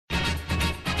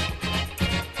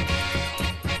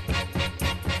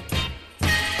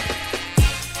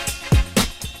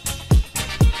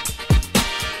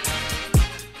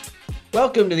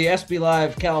Welcome to the SB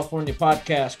Live California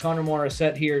podcast. Connor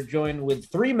Morissette here, joined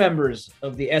with three members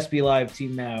of the SB Live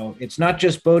team now. It's not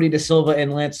just Bodie De Silva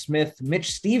and Lance Smith.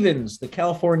 Mitch Stevens, the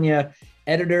California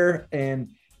editor and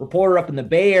reporter up in the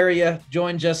Bay Area,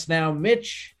 joins us now.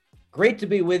 Mitch, great to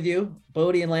be with you.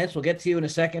 Bodie and Lance, we'll get to you in a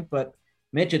second, but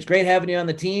Mitch, it's great having you on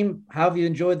the team. How have you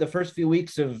enjoyed the first few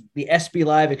weeks of the SB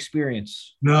Live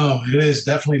experience? No, it is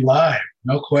definitely live,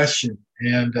 no question.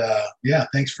 And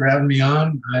thanks for having me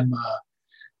on.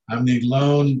 I'm the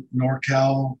lone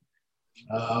NorCal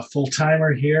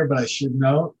full-timer here, but I should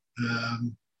note,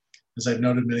 as I've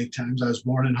noted many times, I was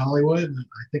born in Hollywood.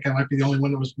 I think I might be the only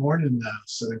one that was born in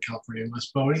Southern California. Unless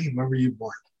Bodie, where were you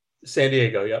born? San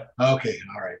Diego, yep. Okay,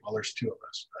 all right. Well, there's two of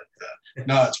us. But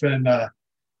no, it's been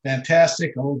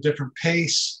fantastic, a little different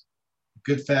pace,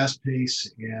 good fast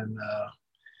pace. And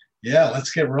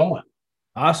let's get rolling.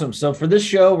 Awesome. So for this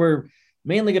show, we're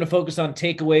mainly going to focus on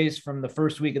takeaways from the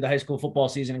first week of the high school football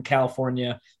season in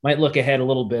California. Might look ahead a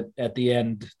little bit at the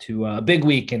end to a big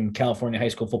week in California high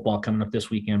school football coming up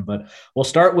this weekend. But we'll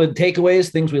start with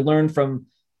takeaways, things we learned from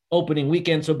opening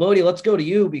weekend. So, Bodie, let's go to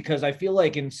you, because I feel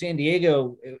like in San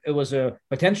Diego, it was a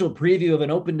potential preview of an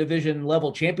open division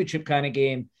level championship kind of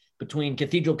game between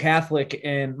Cathedral Catholic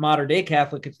and Mater Dei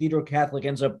Catholic. Cathedral Catholic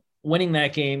ends up winning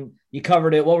that game. You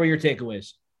covered it. What were your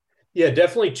takeaways? Yeah,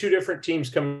 definitely two different teams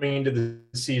coming into the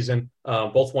season.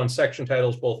 Both won section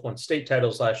titles, both won state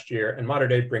titles last year. And Mater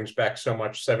Dei brings back so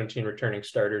much, 17 returning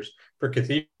starters. For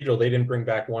Cathedral, they didn't bring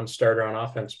back one starter on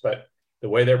offense, but the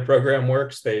way their program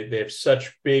works, they have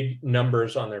such big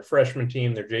numbers on their freshman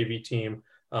team, their JV team.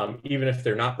 Even if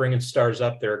they're not bringing stars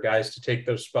up, there are guys to take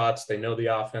those spots. They know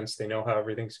the offense. They know how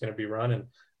everything's going to be run.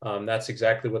 And that's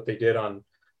exactly what they did on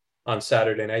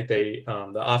Saturday night. The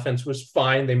offense was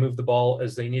fine. They moved the ball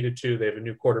as they needed to. They have a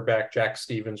new quarterback, Jack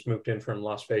Stevens, moved in from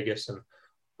Las Vegas.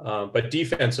 But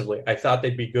defensively, I thought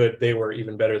they'd be good. They were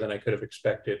even better than I could have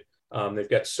expected. They've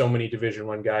got so many Division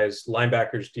I guys,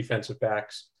 linebackers, defensive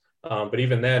backs. But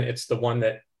even then, it's the one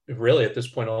that really at this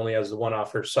point only has the one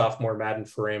offer. Sophomore Madden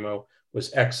Faremo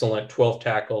was excellent, 12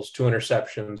 tackles, 2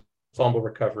 interceptions, fumble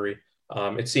recovery.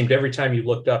 It seemed every time you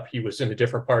looked up, he was in a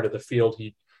different part of the field.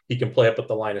 He can play up at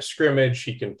the line of scrimmage.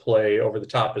 He can play over the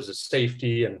top as a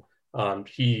safety. And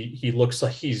he looks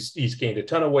like he's gained a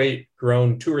ton of weight,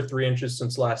 grown 2 or 3 inches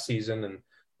since last season.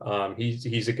 And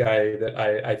he's a guy that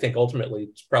I think ultimately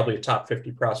is probably a top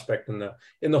 50 prospect in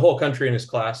the whole country in his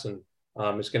class. And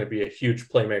is going to be a huge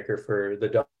playmaker for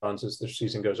the Dons as the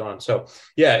season goes on. So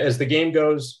yeah, as the game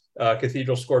goes,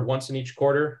 Cathedral scored once in each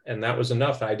quarter, and that was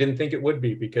enough. I didn't think it would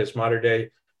be, because Mater Dei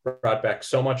brought back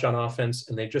so much on offense,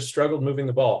 and they just struggled moving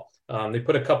the ball. They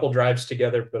put a couple drives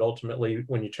together, but ultimately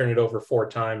when you turn it over 4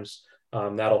 times,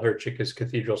 that'll hurt you, because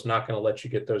Cathedral's not going to let you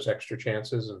get those extra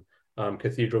chances. And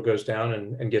Cathedral goes down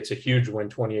and gets a huge win,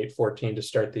 28-14 to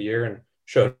start the year, and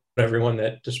showed everyone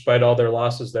that despite all their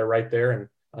losses, they're right there. And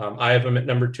I have them at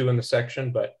number 2 in the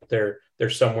section, but they're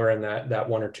somewhere in that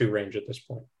 1 or 2 range at this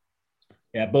point.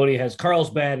 Yeah, Bodie has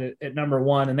Carlsbad at number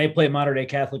 1, and they play Mater Dei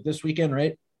Catholic this weekend,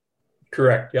 right?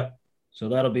 Correct. Yep. So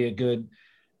that'll be a good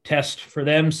test for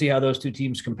them, see how those two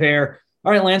teams compare.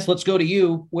 All right, Lance, let's go to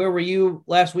you. Where were you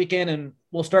last weekend? And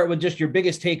we'll start with just your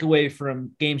biggest takeaway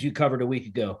from games you covered a week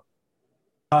ago.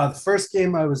 The first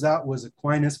game I was at was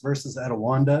Aquinas versus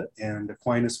Etiwanda, and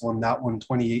Aquinas won that one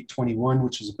 28-21,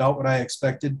 which is about what I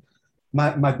expected.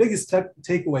 My biggest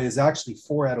takeaway is actually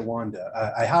for Etiwanda.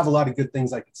 I have a lot of good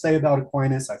things I could say about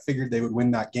Aquinas. I figured they would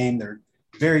win that game. They're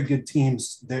very good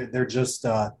teams. They're just,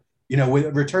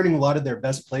 returning a lot of their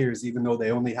best players, even though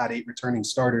they only had 8 returning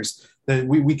starters.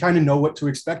 We kind of know what to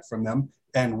expect from them,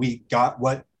 and we got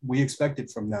what we expected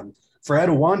from them. For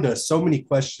Etiwanda, so many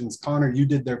questions. Connor, you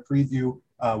did their preview.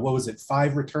 What was it,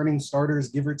 5 returning starters,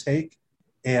 give or take?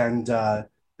 And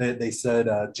they said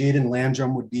Jaden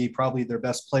Landrum would be probably their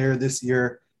best player this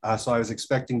year. So I was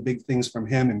expecting big things from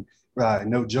him. And I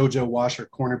know JoJo Washer,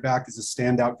 cornerback, is a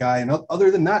standout guy. And other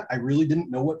than that, I really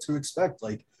didn't know what to expect.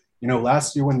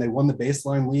 Last year when they won the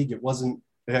Baseline League, it was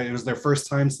their first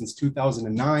time since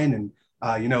 2009. And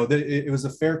it was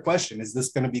a fair question. Is this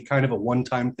going to be kind of a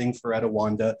one-time thing for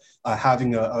Etiwanda,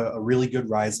 having a really good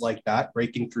rise like that,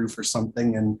 breaking through for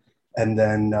something and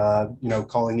then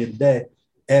calling it a day?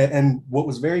 And what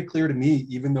was very clear to me,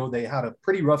 even though they had a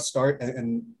pretty rough start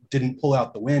and didn't pull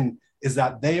out the win, is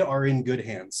that they are in good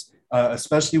hands,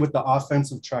 especially with the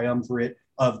offensive triumvirate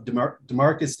of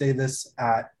DeMarcus Davis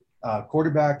at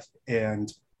quarterback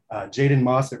and Jaden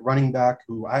Moss at running back,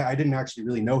 who I didn't actually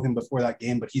really know him before that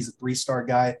game, but he's a 3-star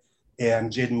guy,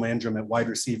 and Jaden Landrum at wide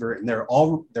receiver. And they're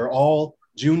all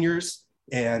juniors,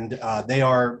 and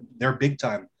they're big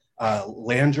time.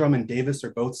 Landrum and Davis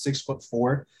are both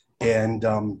 6'4",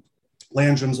 and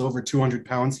Landrum's over 200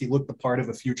 pounds. He looked the part of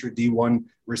a future D1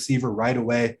 receiver right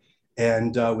away.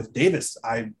 And with Davis,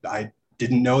 I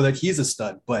didn't know that he's a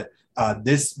stud, but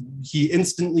he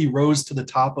instantly rose to the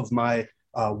top of my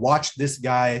watch this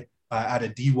guy at a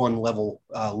D1 level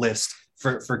list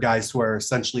for guys who are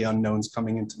essentially unknowns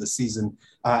coming into the season.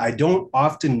 I don't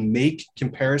often make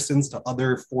comparisons to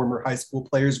other former high school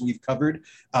players we've covered,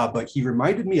 but he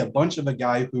reminded me a bunch of a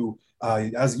guy who,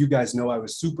 as you guys know, I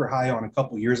was super high on a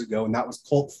couple years ago, and that was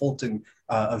Colt Fulton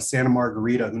of Santa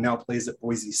Margarita, who now plays at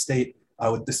Boise State.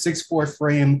 With the 6'4"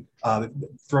 frame,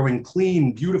 throwing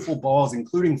clean, beautiful balls,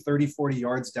 including 30, 40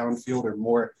 yards downfield or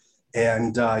more.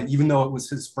 And even though it was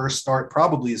his first start,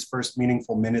 probably his first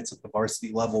meaningful minutes at the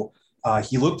varsity level,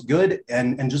 he looked good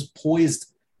and just poised.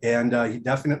 And he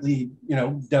definitely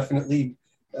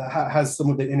has some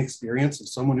of the inexperience of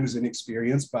someone who's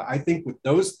inexperienced. But I think with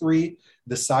those three,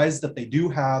 the size that they do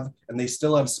have, and they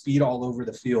still have speed all over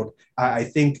the field, I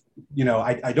think,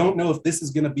 I don't know if this is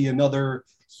going to be another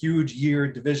huge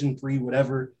year, Division III,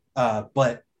 whatever.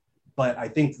 But I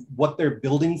think what they're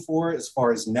building for as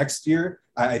far as next year,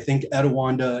 I think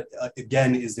Etiwanda,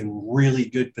 again, is in really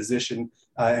good position.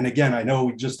 And again, I know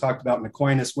we just talked about an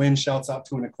Aquinas win. Shouts out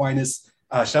to Aquinas.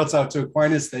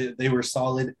 They were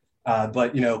solid.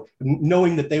 But,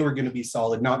 knowing that they were going to be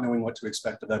solid, not knowing what to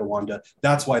expect of Etiwanda,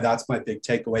 that's why that's my big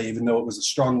takeaway, even though it was a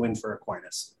strong win for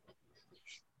Aquinas.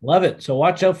 Love it. So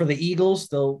watch out for the Eagles.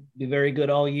 They'll be very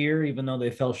good all year, even though they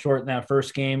fell short in that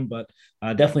first game, but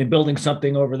definitely building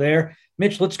something over there.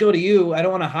 Mitch, let's go to you. I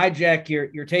don't want to hijack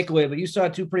your takeaway, but you saw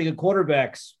two pretty good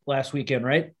quarterbacks last weekend,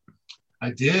 right? I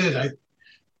did.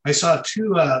 I saw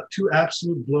two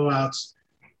absolute blowouts.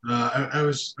 I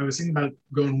was thinking about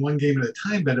going one game at a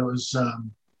time, but it was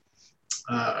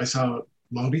I saw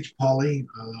Long Beach Poly.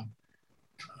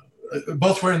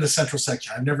 Both were in the central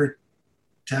section. I've never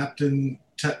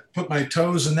put my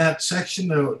toes in that section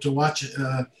to watch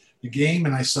the game,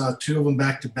 and I saw two of them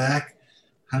back to back,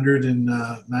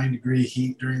 109-degree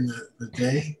heat during the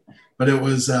day. But it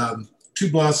was two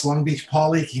blowouts. Long Beach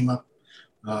Poly came up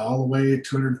all the way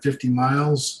 250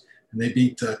 miles, and they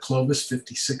beat Clovis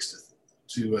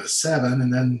 56-7.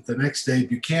 And then the next day,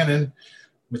 Buchanan,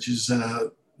 which is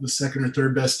the second or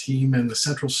third best team in the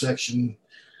central section,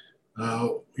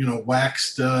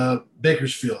 waxed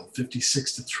Bakersfield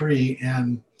 56-3.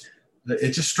 And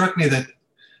it just struck me that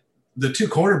the two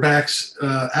quarterbacks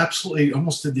absolutely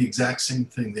almost did the exact same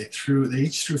thing. They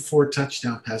each threw 4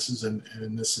 touchdown passes, and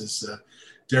this is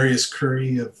Darius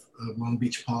Curry of Long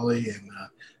Beach Poly and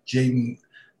Jaden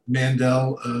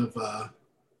Mandel of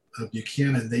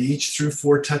Buchanan. They each threw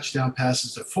 4 touchdown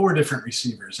passes to 4 different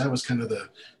receivers. That was kind of the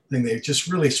thing. They just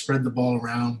really spread the ball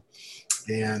around,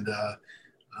 and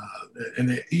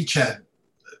they each had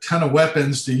a ton of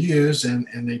weapons to use, and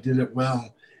they did it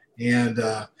well. And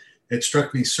it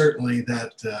struck me certainly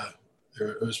that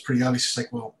it was pretty obvious. It's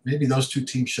like, well, maybe those two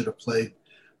teams should have played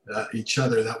each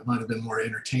other. That might have been more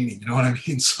entertaining. You know what I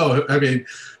mean? So, I mean,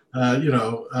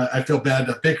 I feel bad.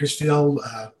 Bakersfield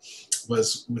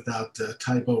was without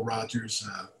Tybo Rogers,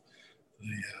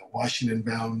 the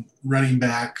Washington-bound running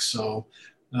back. So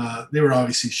they were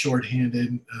obviously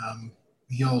shorthanded.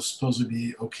 He'll supposed to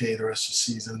be okay the rest of the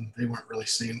season. They weren't really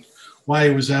seeing why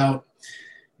he was out.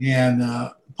 And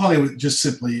Poly just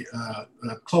simply,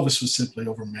 Clovis was simply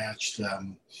overmatched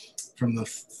from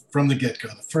the get-go.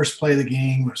 The first play of the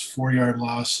game was 4-yard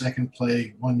loss, second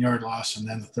play, 1-yard loss, and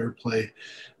then the third play,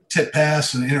 tip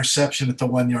pass and interception at the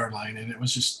 1-yard line. And it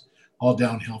was just all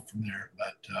downhill from there.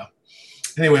 But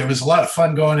anyway, it was a lot of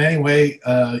fun going anyway,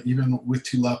 even with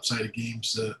 2 lopsided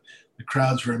games. The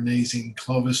crowds were amazing.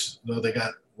 Clovis, though they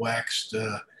got waxed,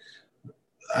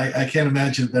 I can't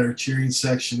imagine a better cheering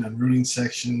section and rooting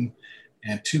section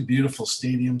and 2 beautiful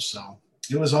stadiums. So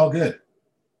it was all good.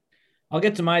 I'll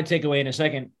get to my takeaway in a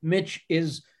second. Mitch,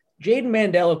 is Jaden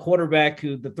Mandel a quarterback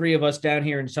who the three of us down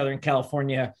here in Southern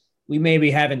California, we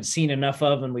maybe haven't seen enough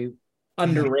of and we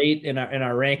underrate in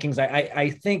our rankings? I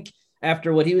think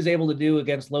after what he was able to do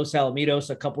against Los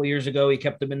Alamitos a couple of years ago, he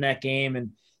kept them in that game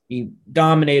and he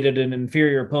dominated an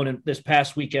inferior opponent this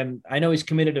past weekend. I know he's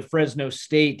committed to Fresno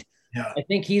State. Yeah. I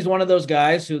think he's one of those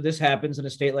guys who this happens in a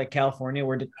state like California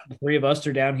where the three of us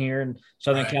are down here in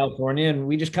Southern California, and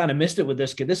we just kind of missed it with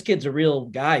this kid. This kid's a real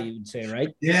guy, you would say, right?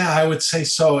 Yeah, I would say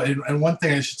so. And one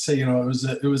thing I should say,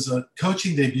 it was a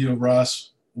coaching debut of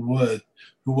Ross Wood,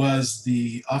 who was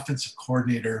the offensive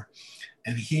coordinator,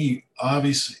 and he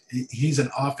obviously he's an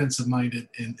offensive minded,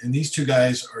 and these two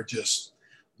guys are just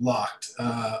locked.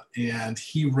 And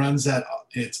he runs that.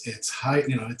 It's high.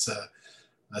 It's a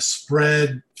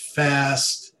spread,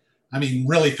 fast, I mean,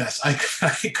 really fast. I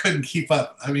couldn't keep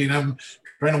up. I mean, I'm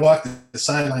trying to walk the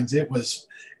sidelines. It was,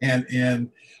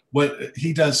 and what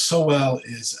he does so well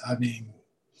is, I mean,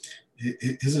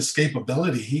 his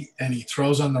escapability. He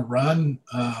throws on the run,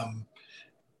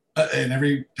 and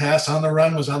every pass on the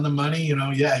run was on the money.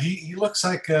 Yeah, he looks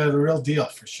like the real deal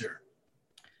for sure.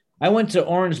 I went to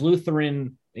Orange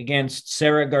Lutheran against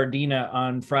Serra Gardena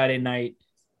on Friday night,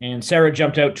 and Serra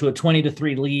jumped out to a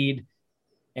 20-3 lead.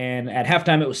 And at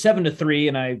halftime, it was 7-3.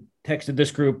 And I texted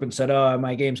this group and said, "Oh,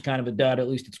 my game's kind of a dud. At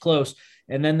least it's close."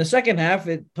 And then the second half,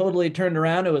 it totally turned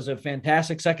around. It was a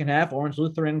fantastic second half. Orange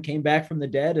Lutheran came back from the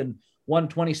dead and won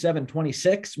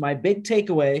 27-26. My big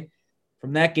takeaway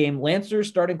from that game, Lancers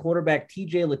starting quarterback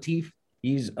TJ Lateef.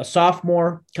 He's a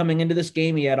sophomore coming into this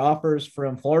game. He had offers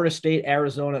from Florida State,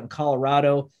 Arizona, and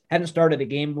Colorado. Hadn't started a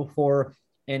game before.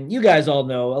 And you guys all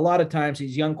know, a lot of times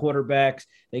these young quarterbacks,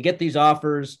 they get these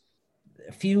offers,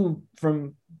 a few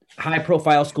from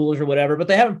high-profile schools or whatever, but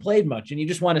they haven't played much, and you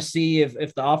just want to see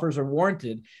if the offers are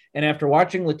warranted. And after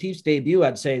watching Lateef's debut,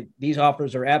 I'd say these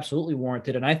offers are absolutely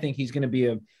warranted, and I think he's going to be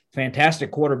a fantastic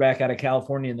quarterback out of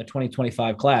California in the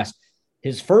 2025 class.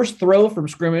 His first throw from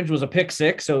scrimmage was a pick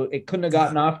six, so it couldn't have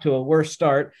gotten off to a worse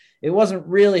start. It wasn't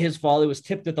really his fault. It was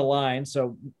tipped at the line,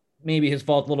 so maybe his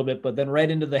fault a little bit, but then right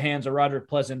into the hands of Roderick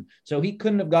Pleasant, so he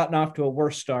couldn't have gotten off to a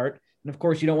worse start. And of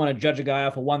course, you don't want to judge a guy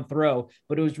off of one throw,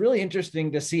 but it was really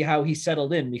interesting to see how he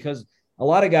settled in, because a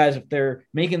lot of guys, if they're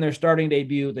making their starting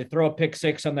debut, they throw a pick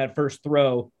six on that first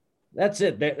throw. That's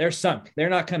it. They're sunk. They're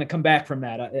not going to come back from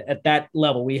that at that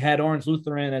level. We had Orange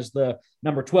Lutheran as the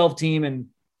number 12 team in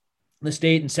the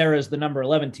state and Serra as the number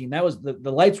 11 team. That was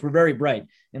the lights were very bright,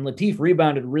 and Lateef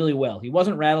rebounded really well. He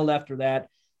wasn't rattled after that.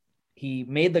 He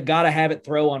made the gotta have it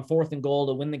throw on 4th and goal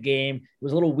to win the game. It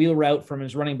was a little wheel route from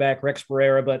his running back, Rex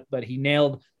Pereira, but he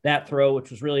nailed that throw, which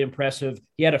was really impressive.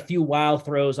 He had a few wild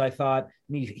throws, I thought,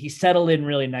 and he settled in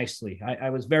really nicely. I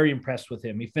was very impressed with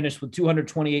him. He finished with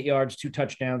 228 yards, 2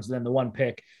 touchdowns, and then the 1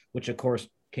 pick, which of course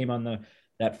came on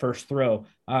that first throw.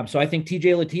 So I think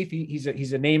TJ Lateef,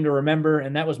 he's a name to remember,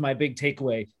 and that was my big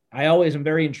takeaway. I always am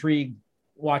very intrigued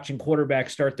watching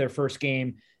quarterbacks start their first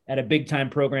game at a big time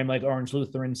program like Orange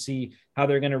Lutheran, see how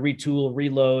they're going to retool,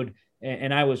 reload.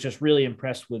 And I was just really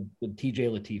impressed with TJ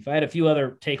Lateef. I had a few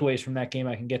other takeaways from that game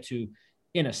I can get to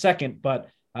in a second, but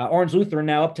Orange Lutheran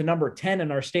now up to number 10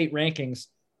 in our state rankings.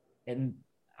 And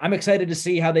I'm excited to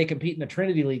see how they compete in the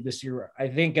Trinity League this year. I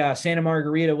think Santa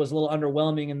Margarita was a little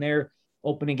underwhelming in their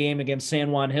opening game against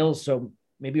San Juan Hills. So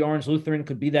maybe Orange Lutheran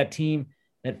could be that team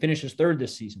that finishes 3rd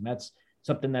this season. That's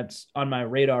something that's on my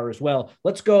radar as well.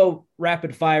 Let's go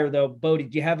rapid fire though. Bodie,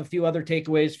 do you have a few other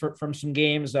takeaways from some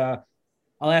games? I'll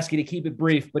ask you to keep it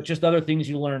brief, but just other things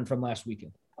you learned from last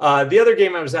weekend. The other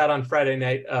game I was at on Friday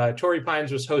night, Torrey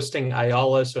Pines was hosting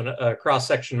Ayala, so a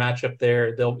cross-section matchup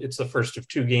there. It's the first of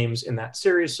 2 games in that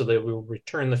series, so they will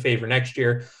return the favor next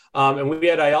year. And we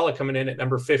had Ayala coming in at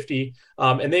number 50,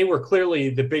 and they were clearly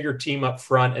the bigger team up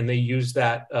front, and they used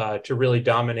that to really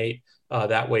dominate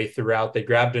that way throughout. They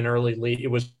grabbed an early lead. It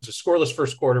was a scoreless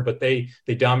first quarter, but they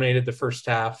dominated the first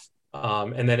half,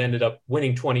 and then ended up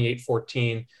winning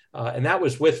 28-14. And that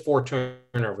was with 4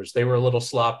 turnovers. They were a little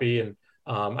sloppy, and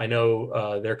I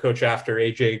know their coach after,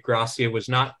 AJ Gracia, was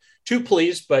not too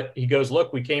pleased, but he goes,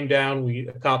 "Look, we came down, we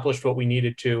accomplished what we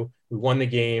needed to. We won the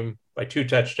game by 2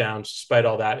 touchdowns. Despite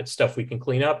all that, it's stuff we can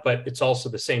clean up, but it's also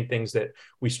the same things that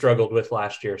we struggled with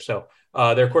last year." So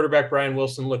their quarterback, Brian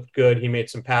Wilson, looked good. He made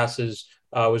some passes,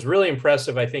 was really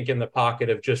impressive, I think, in the pocket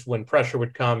of just when pressure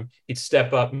would come, he'd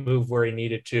step up, move where he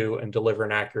needed to, and deliver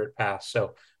an accurate pass.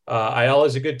 So Ayala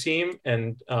is a good team,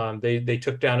 and they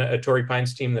took down a Torrey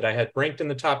Pines team that I had ranked in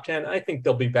the top 10. I think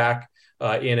they'll be back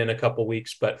in a couple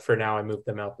weeks, but for now I moved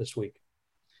them out this week.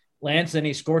 Lance,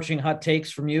 any scorching hot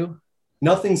takes from you?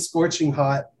 Nothing scorching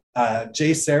hot.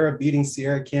 Jay Serra beating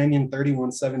Sierra Canyon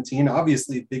 31-17,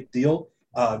 obviously a big deal.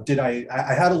 I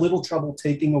had a little trouble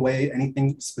taking away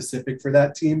anything specific for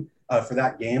that team, for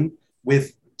that game.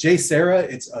 With Jay Serra,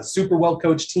 it's a super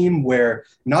well-coached team where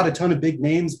not a ton of big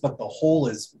names, but the whole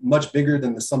is much bigger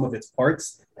than the sum of its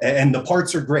parts. And the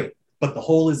parts are great, but the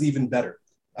whole is even better.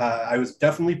 I was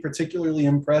definitely particularly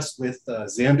impressed with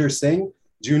Xander Singh,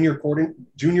 junior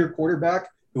quarterback,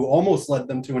 who almost led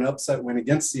them to an upset win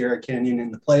against Sierra Canyon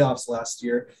in the playoffs last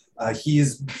year.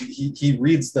 He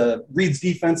reads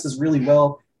defenses really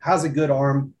well, has a good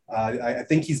arm. I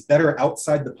think he's better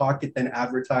outside the pocket than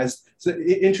advertised. So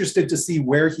interested to see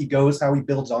where he goes, how he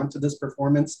builds onto this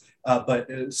performance.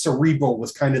 But cerebral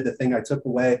was kind of the thing I took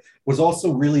away. Was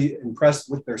also really impressed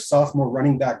with their sophomore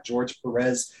running back, George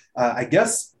Perez. I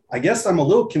guess I'm a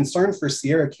little concerned for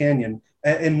Sierra Canyon.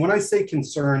 And when I say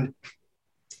concerned,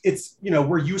 it's,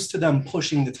 we're used to them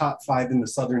pushing the top 5 in the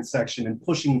Southern section and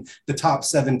pushing the top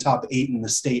 7, top 8 in the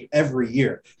state every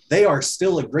year. They are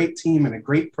still a great team and a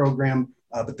great program,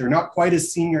 but they're not quite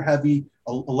as senior heavy.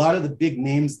 A lot of the big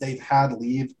names they've had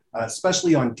leave,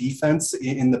 especially on defense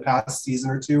in the past season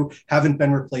or two, haven't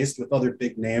been replaced with other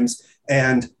big names.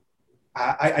 And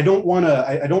I don't want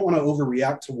to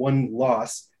overreact to one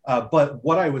loss. But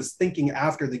what I was thinking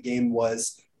after the game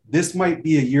was, this might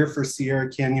be a year for Sierra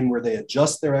Canyon where they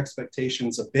adjust their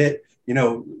expectations a bit,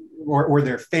 or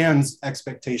their fans'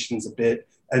 expectations a bit,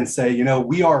 and say,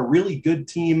 we are a really good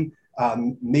team.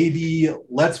 Maybe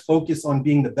let's focus on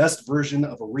being the best version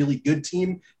of a really good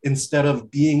team instead of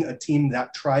being a team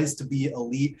that tries to be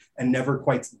elite and never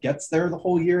quite gets there the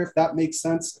whole year, if that makes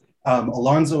sense.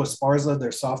 Alonzo Esparza,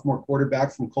 their sophomore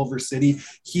quarterback from Culver City,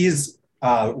 he's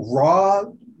raw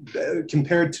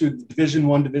compared to Division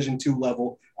I, Division II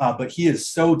level, but he is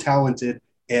so talented.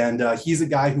 And he's a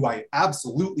guy who I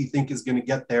absolutely think is going to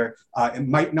get there. It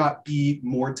might not be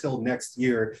more till next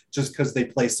year, just because they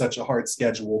play such a hard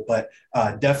schedule. But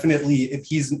definitely, if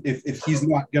he's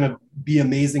not going to be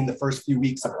amazing the first few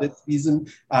weeks of this season,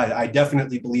 I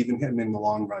definitely believe in him in the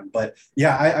long run. But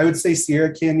yeah, I would say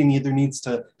Sierra Canyon either needs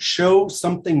to show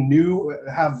something new,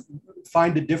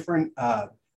 find a different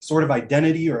sort of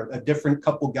identity, or a different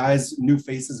couple guys, new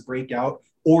faces break out,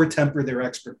 or temper their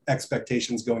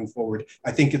expectations going forward.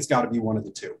 I think it's got to be one of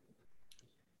the two.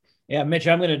 Yeah, Mitch,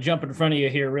 I'm going to jump in front of you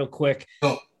here real quick,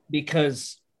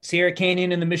 because Sierra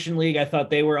Canyon in the Mission League, I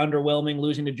thought they were underwhelming,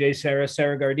 losing to Sarah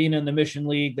Gardena in the Mission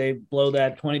League. They blow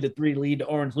that 20-3 lead to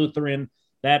Orange Lutheran.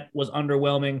 That was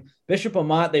underwhelming. Bishop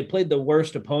Amat, they played the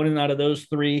worst opponent out of those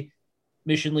 3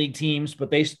 Mission League teams,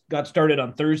 but they got started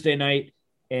on Thursday night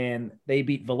and they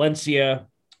beat Valencia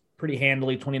pretty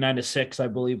handily, 29-6, I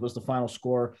believe was the final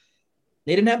score.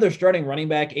 They didn't have their starting running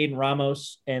back, Aiden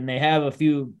Ramos, and they have a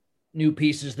few new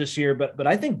pieces this year, but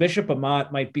I think Bishop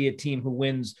Amat might be a team who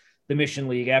wins the Mission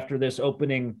League after this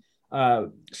opening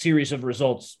series of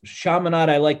results. Chaminade,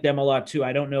 I like them a lot too.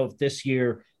 I don't know if this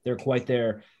year they're quite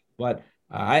there, but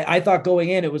I thought going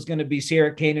in it was going to be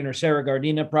Sierra Canyon or Sarah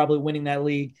Gardena probably winning that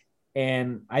league.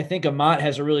 And I think Amat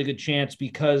has a really good chance,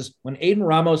 because when Aiden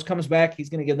Ramos comes back, he's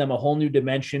going to give them a whole new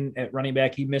dimension at running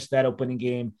back. He missed that opening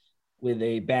game with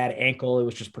a bad ankle. It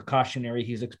was just precautionary.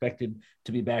 He's expected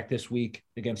to be back this week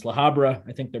against La Habra.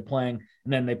 I think they're playing,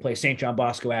 and then they play St. John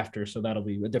Bosco after. So that'll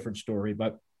be a different story.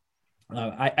 But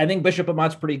I think Bishop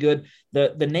Amat's pretty good.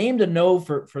 The name to know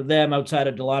for them outside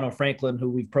of Delano Franklin, who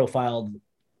we've profiled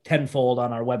tenfold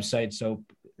on our website. So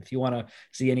if you want to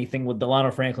see anything with Delano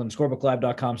Franklin,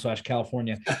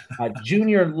 scorebooklive.com/California.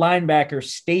 Junior linebacker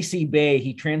Stacy Bay,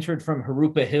 he transferred from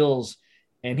Harupa Hills,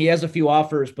 and he has a few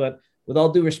offers, but with all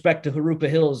due respect to Harupa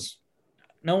Hills,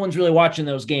 no one's really watching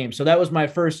those games. So that was my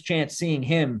first chance seeing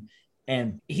him,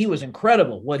 and he was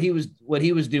incredible what he was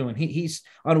doing. He's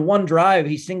on one drive,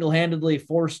 he single-handedly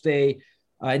forced a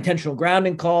intentional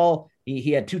grounding call.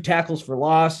 He had 2 tackles for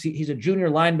loss. He's a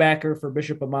junior linebacker for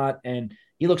Bishop Amat, and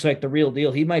he looks like the real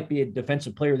deal. He might be a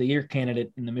Defensive Player of the Year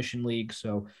candidate in the Mission League.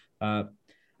 So I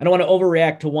don't want to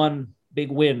overreact to one big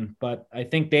win, but I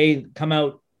think they come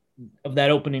out of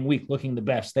that opening week looking the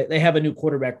best. They have a new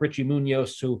quarterback, Richie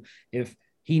Munoz, who, if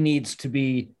he needs to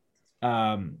be,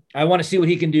 I want to see what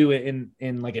he can do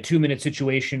in like a 2-minute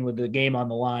situation with the game on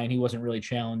the line. He wasn't really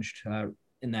challenged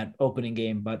in that opening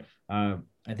game, but I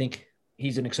think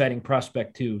he's an exciting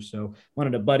prospect too. So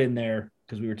wanted to butt in there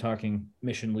because we were talking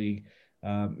Mission League.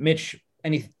 Mitch,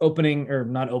 any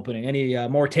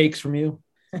more takes from you?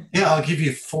 Yeah, I'll give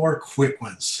you 4 quick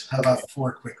ones. How about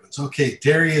 4 quick ones? Okay,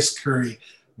 Darius Curry.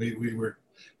 We were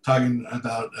talking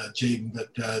about Jaden,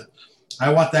 but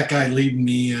I want that guy leading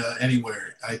me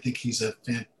anywhere. I think he's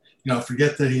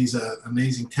forget that he's an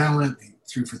amazing talent. He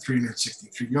threw for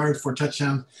 363 yards, 4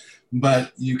 touchdowns,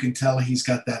 but you can tell he's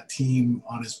got that team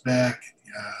on his back,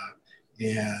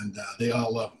 and they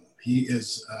all love him. He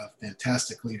is a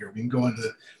fantastic leader. We can go into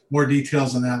more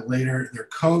details on that later. Their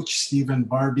coach, Stephen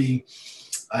Barbie,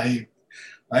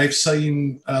 I've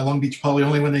seen Long Beach Poly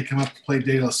only when they come up to play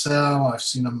De La Salle. I've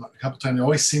seen them a couple times. They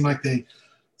always seem like they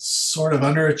sort of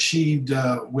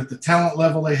underachieved with the talent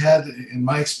level they had, in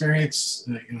my experience,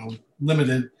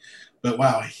 limited. But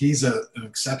wow, he's an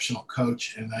exceptional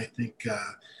coach, and I think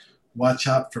watch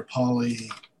out for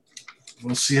Poly.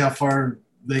 We'll see how far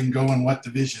they can go in what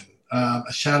division. A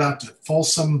shout out to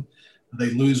Folsom. They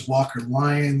lose Walker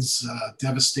Lyons,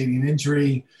 devastating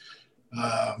injury.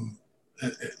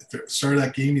 At the start of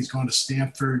that game, he's going to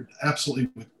Stanford. Absolutely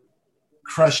would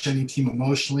crush any team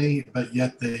emotionally, but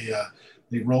yet they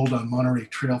rolled on Monterey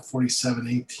Trail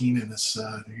 47-18 in this.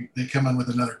 They come in with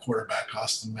another quarterback,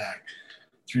 Austin Mack,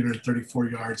 334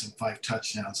 yards and 5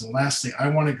 touchdowns. And lastly, I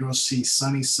want to go see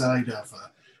sunny side of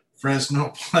Fresno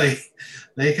play.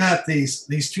 They got these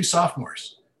 2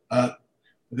 sophomores, and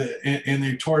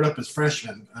they tore it up as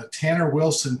freshmen. Tanner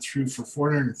Wilson threw for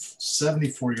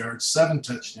 474 yards, 7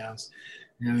 touchdowns,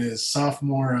 and his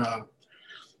sophomore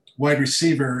wide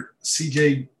receiver,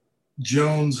 C.J.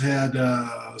 Jones, had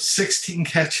 16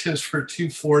 catches for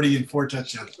 240 and 4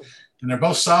 touchdowns. And they're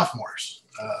both sophomores.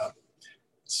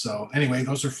 So anyway,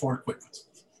 those are 4 quick ones.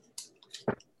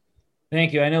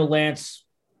 Thank you. I know Lance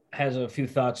has a few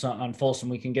thoughts on Folsom.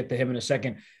 We can get to him in a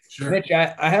second. Sure. Mitch,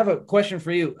 I have a question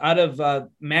for you. Out of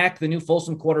Mac, the new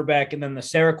Folsom quarterback, and then the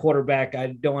Sarah quarterback, I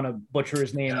don't want to butcher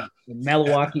his name,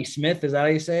 Milwaukee Smith. Is that how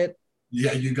you say it?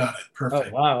 Yeah, you got it. Perfect.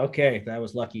 Oh, wow. Okay. That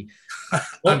was lucky.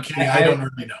 I'm kidding. I don't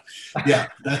really know. Yeah,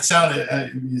 that sounded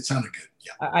it sounded good.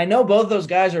 Yeah. I know both those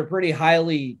guys are pretty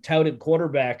highly touted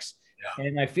quarterbacks. Yeah.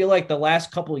 And I feel like the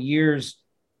last couple of years,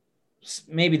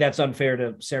 maybe that's unfair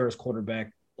to Sarah's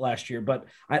quarterback last year, but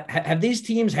have these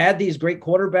teams had these great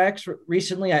quarterbacks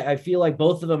recently? I feel like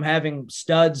both of them having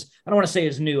studs. I don't want to say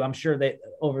it's new. I'm sure they,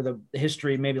 over the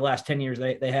history, maybe last 10 years,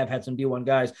 they have had some D1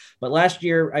 guys. But last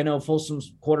year, I know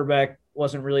Folsom's quarterback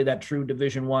wasn't really that true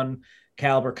Division I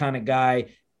caliber kind of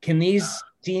guy. Can these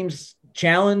teams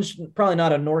challenge? Probably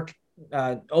not a NORC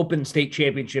open state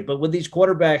championship, but with these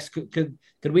quarterbacks,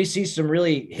 could we see some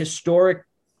really historic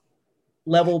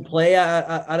level play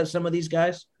out of some of these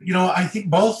guys? I think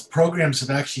both programs have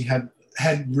actually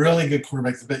had really good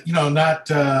quarterbacks, but not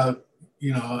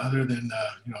other than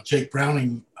Jake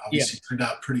Browning obviously turned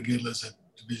out pretty good as a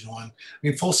Division I. I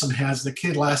mean, Folsom has the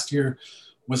kid last year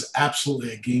was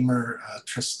absolutely a gamer.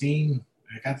 Tremaine.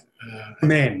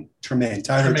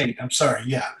 I'm sorry.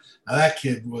 Yeah, now, that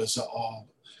kid was all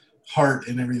heart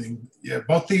and everything. Yeah,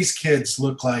 both these kids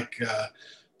look like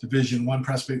Division I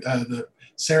prospect. The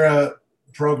Sarah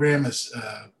program is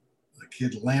the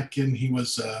kid Lampkin. He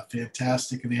was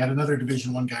fantastic, and they had another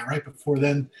Division I guy right before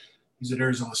then. He's at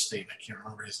Arizona State. I can't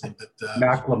remember his name, but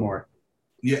Macklemore.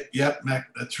 Yeah, Mac.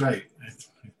 That's right. I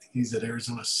think he's at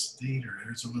Arizona State or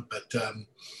Arizona, but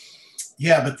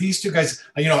but these 2 guys,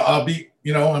 I'll be,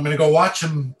 I'm going to go watch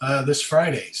them this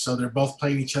Friday. So they're both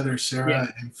playing each other,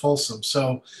 Sarah and Folsom.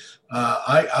 So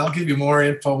I'll give you more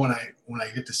info when I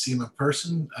get to see them in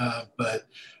person. But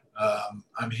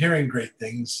I'm hearing great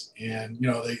things, and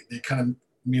they kind of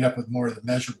meet up with more of the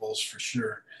measurables for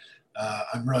sure.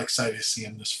 I'm really excited to see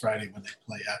them this Friday when they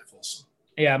play at Folsom.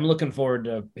 Yeah, I'm looking forward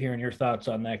to hearing your thoughts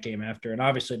on that game after. And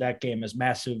obviously that game has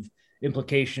massive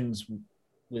implications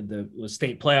with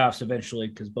state playoffs eventually,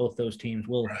 because both those teams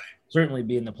will certainly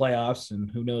be in the playoffs, and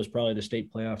who knows, probably the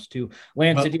state playoffs too.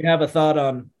 Lance, did you have a thought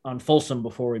on Folsom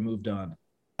before we moved on?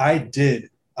 I did.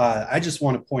 I just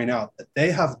want to point out that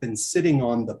they have been sitting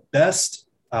on the best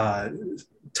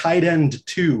tight end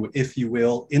 2, if you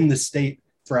will, in the state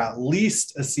for at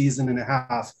least a season and a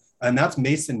half, and that's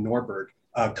Mason Norberg.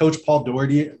 Coach Paul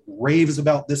Doherty raves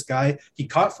about this guy. He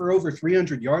caught for over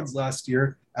 300 yards last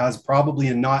year as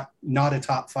probably not a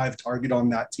top 5 target on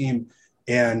that team.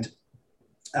 And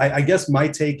I guess my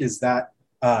take is that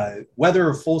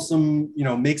whether Folsom,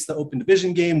 makes the open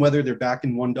division game, whether they're back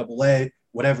in 1AA,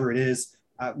 whatever it is,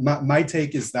 my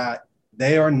take is that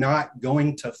they are not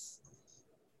going to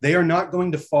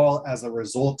fall as a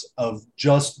result of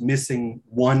just missing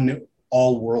one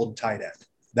all-world tight end.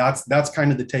 That's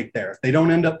kind of the take there. If they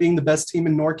don't end up being the best team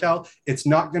in NorCal, it's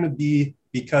not going to be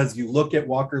because you look at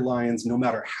Walker Lyons, no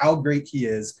matter how great he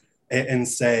is, and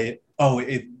say,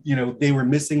 they were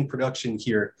missing production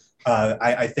here.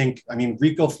 I think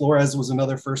Rico Flores was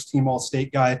another first-team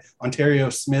All-State guy. Ontario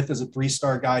Smith is a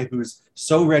 3-star guy who's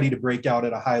so ready to break out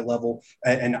at a high level.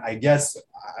 And I guess,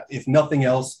 if nothing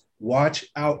else, watch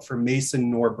out for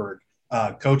Mason Norberg.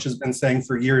 Coach has been saying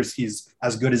for years he's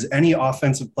as good as any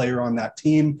offensive player on that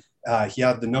team. He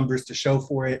had the numbers to show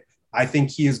for it. I think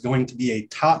he is going to be a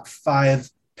top 5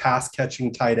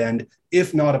 pass-catching tight end,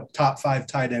 if not a top 5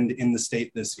 tight end in the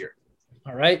state this year.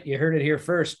 All right, you heard it here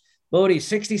first. Bodie,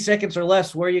 60 seconds or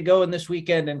less, where are you going this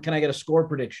weekend, and can I get a score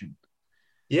prediction?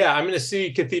 Yeah, I'm going to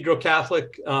see Cathedral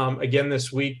Catholic again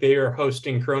this week. They are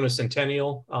hosting Corona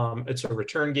Centennial. It's a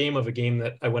return game of a game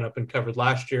that I went up and covered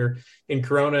last year in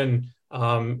Corona. And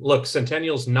look,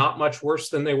 Centennial's not much worse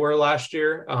than they were last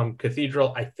year.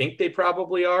 Cathedral, I think they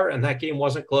probably are, and that game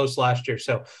wasn't close last year.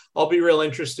 So I'll be real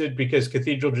interested, because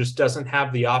Cathedral just doesn't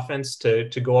have the offense to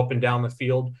go up and down the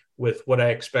field with what I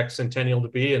expect Centennial to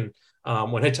be. And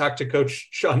when I talked to Coach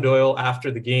Sean Doyle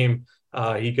after the game,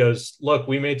 he goes, look,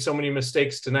 we made so many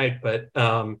mistakes tonight, but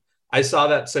I saw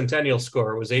that Centennial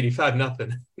score. It was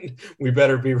 85-0. We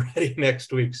better be ready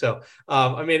next week. So,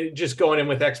 I mean, just going in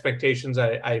with expectations,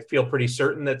 I feel pretty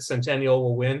certain that Centennial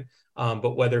will win.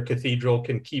 But whether Cathedral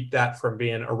can keep that from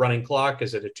being a running clock,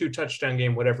 is it a 2-touchdown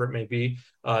game, whatever it may be,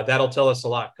 that'll tell us a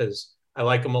lot, because I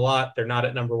like them a lot. They're not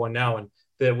at number one now.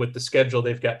 And with the schedule,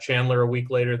 they've got Chandler a week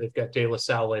later. They've got De La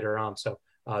Salle later on. So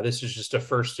this is just a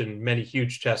first in many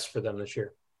huge tests for them this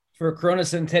year. For Corona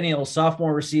Centennial,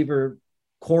 sophomore receiver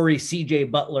Corey C.J.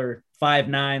 Butler,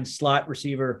 5'9", slot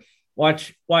receiver.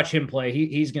 Watch him play.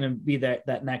 He's going to be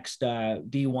that next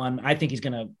D1. I think he's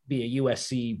going to be a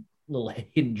USC little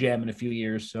hidden gem in a few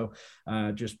years. So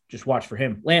just watch for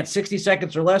him. Lance, 60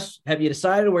 seconds or less. Have you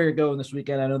decided where you're going this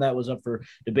weekend? I know that was up for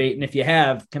debate. And if you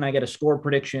have, can I get a score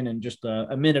prediction and just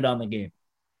a minute on the game?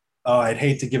 Oh, I'd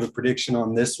hate to give a prediction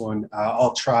on this one.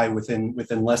 I'll try within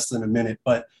less than a minute.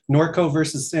 But Norco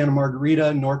versus Santa Margarita.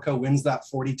 Norco wins that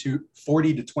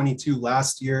 40-22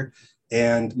 last year.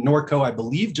 And Norco, I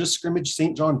believe, just scrimmaged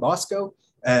St. John Bosco.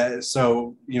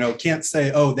 So, can't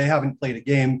say, oh, they haven't played a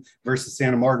game versus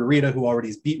Santa Margarita, who already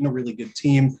has beaten a really good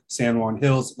team. San Juan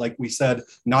Hills, like we said,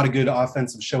 not a good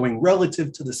offensive showing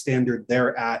relative to the standard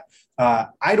they're at.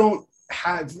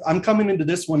 I'm coming into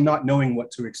this one not knowing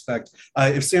what to expect.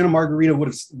 If Santa Margarita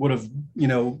would have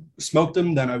smoked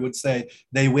them, then I would say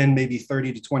they win maybe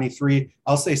 30-23.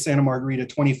 I'll say Santa Margarita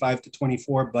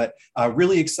 25-24, but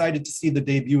really excited to see the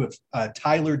debut of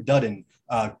Tyler Dudden,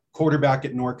 quarterback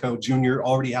at Norco. Junior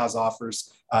already has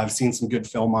offers. I've seen some good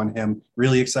film on him.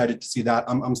 Really excited to see that.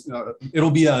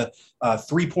 It'll be a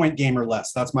 3-point game or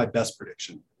less. That's my best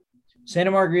prediction.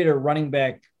 Santa Margarita running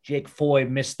back Jake Foy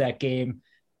missed that game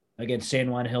against San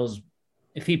Juan Hills.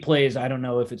 If he plays, I don't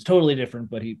know if it's totally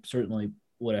different, but he certainly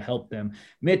would have helped them.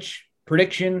 Mitch,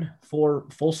 prediction for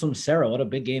Folsom Sarah. What a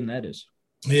big game that is.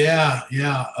 Yeah.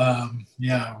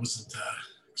 I wasn't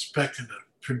expecting to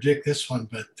predict this one,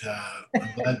 but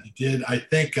I'm glad you did. I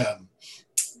think, I'm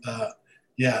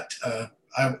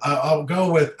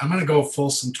going to go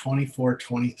Folsom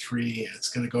 24-23. It's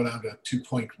going to go down to a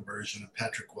 2-point conversion, and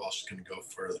Patrick Walsh is going to go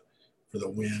for the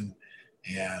win,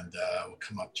 and we'll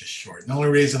come up just short. And the only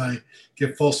reason I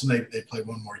give Folsom, they play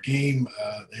one more game.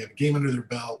 They have a game under their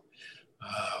belt,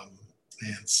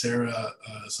 and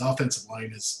Sarah's offensive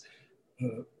line is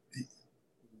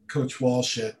Coach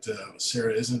Walsh at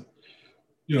Sarah isn't,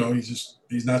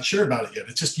 he's not sure about it yet.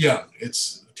 It's just young.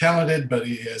 It's talented, but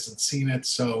he hasn't seen it.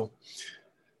 So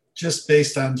just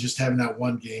based on just having that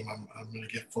one game, I'm going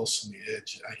to give Folsom the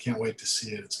edge. I can't wait to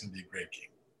see it. It's going to be a great game.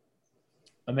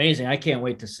 Amazing. I can't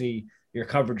wait to see your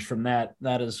coverage from that.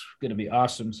 That is going to be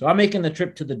awesome. So I'm making the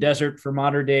trip to the desert for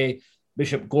Mater Dei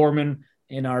Bishop Gorman.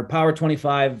 In our Power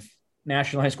 25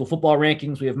 National High School Football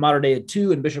rankings, we have Mater Dei at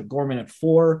 2 and Bishop Gorman at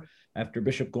 4. After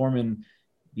Bishop Gorman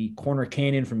beat Corner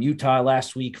Canyon from Utah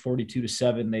last week,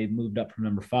 42-7, they moved up from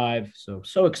number 5. So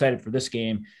excited for this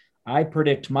game. I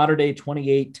predict Mater Dei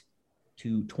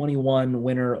 28-21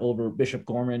 winner over Bishop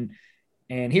Gorman.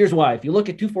 And here's why. If you look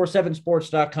at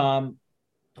 247sports.com,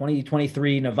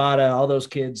 2023, Nevada, all those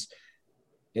kids,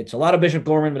 it's a lot of Bishop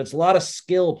Gorman, but it's a lot of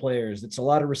skill players. It's a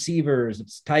lot of receivers.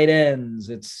 It's tight ends.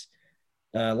 It's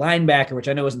linebacker, which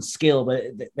I know isn't skill, but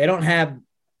they don't have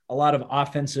a lot of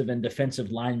offensive and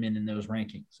defensive linemen in those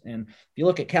rankings. And if you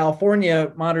look at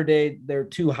California, Mater Dei, their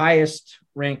 2 highest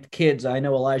ranked kids, I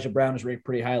know Elijah Brown is ranked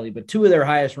pretty highly, but 2 of their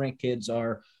highest ranked kids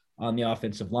are on the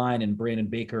offensive line, and Brandon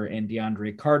Baker and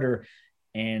DeAndre Carter.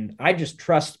 And I just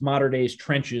trust Mater Dei's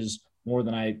trenches more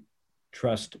than I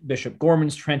trust Bishop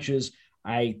Gorman's trenches.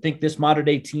 I think this Mater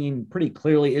Dei team pretty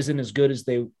clearly isn't as good as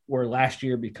they were last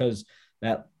year, because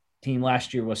that team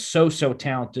last year was so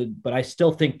talented, but I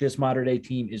still think this Mater Dei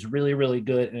team is really, really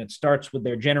good. And it starts with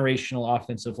their generational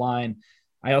offensive line.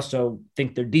 I also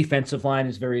think their defensive line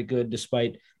is very good,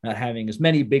 despite not having as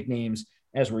many big names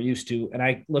as we're used to. And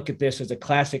I look at this as a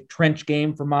classic trench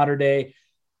game for Mater Dei.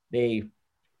 They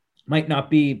might not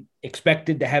be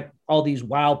expected to have all these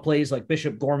wild plays like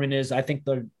Bishop Gorman is. I think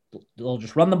they'll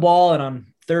just run the ball, and on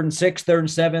 3rd and 6, 3rd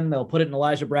and 7, they'll put it in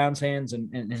Elijah Brown's hands,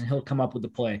 and he'll come up with the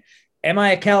play. Am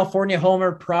I a California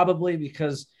homer? Probably,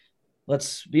 because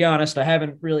let's be honest, I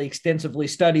haven't really extensively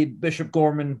studied Bishop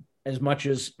Gorman as much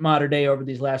as Mater Dei over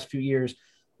these last few years.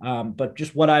 But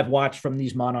just what I've watched from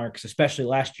these Monarchs, especially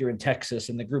last year in Texas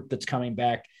and the group that's coming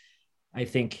back, I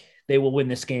think they will win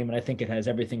this game. And I think it has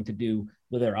everything to do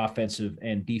with their offensive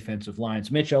and defensive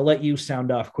lines. Mitch, I'll let you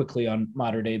sound off quickly on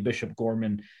Mater Dei Bishop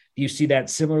Gorman. Do you see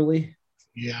that similarly?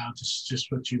 Yeah,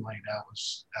 just what you laid out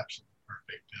was absolutely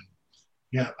perfect. And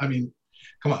yeah, I mean,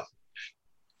 come on.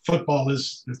 Football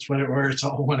that's where it's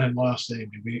all won and lost.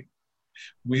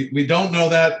 we don't know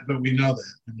that, but we know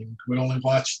that. I mean, we only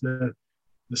watch the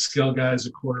skill guys,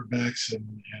 the quarterbacks, and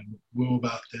woo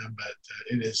about them. But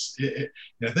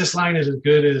this line is as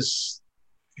good as,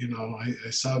 I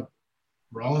saw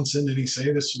Rawlinson. Did he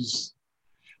say this was?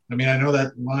 I mean, I know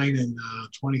that line in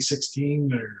 2016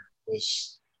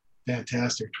 was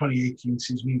fantastic. 2018,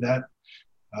 excuse me. That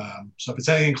so if it's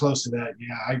anything close to that,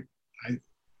 yeah,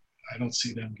 I don't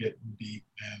see them getting beat,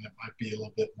 and it might be a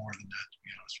little bit more than that, to be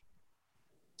honest with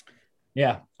you.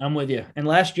 Yeah, I'm with you. And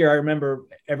last year, I remember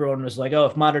everyone was like, "Oh,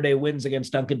 if Mater Dei wins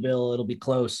against Duncanville, it'll be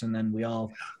close." And then we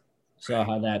all saw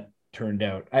how that turned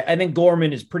out. I think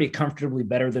Gorman is pretty comfortably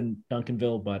better than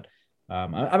Duncanville, but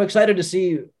I'm excited to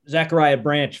see Zachariah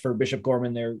Branch for Bishop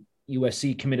Gorman, their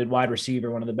USC committed wide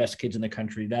receiver, one of the best kids in the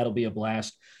country. That'll be a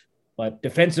blast. But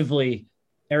defensively,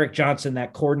 Eric Johnson,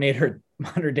 that coordinator at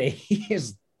Mater Dei, he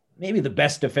is maybe the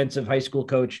best defensive high school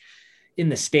coach in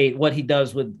the state. What he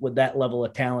does with that level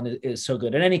of talent is so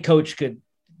good. And any coach could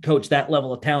coach that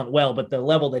level of talent well, but the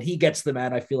level that he gets them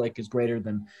at, I feel like, is greater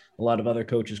than a lot of other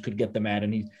coaches could get them at.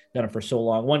 And he's done it for so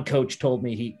long. One coach told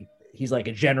me he's like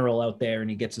a general out there, and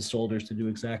he gets his soldiers to do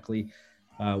exactly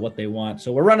what they want.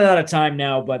 So we're running out of time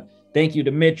now, but thank you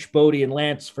to Mitch, Bodie, and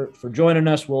Lance for joining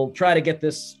us. We'll try to get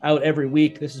this out every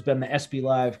week. This has been the SB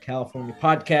Live California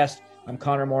podcast. I'm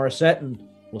Connor Morissette, and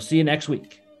we'll see you next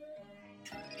week.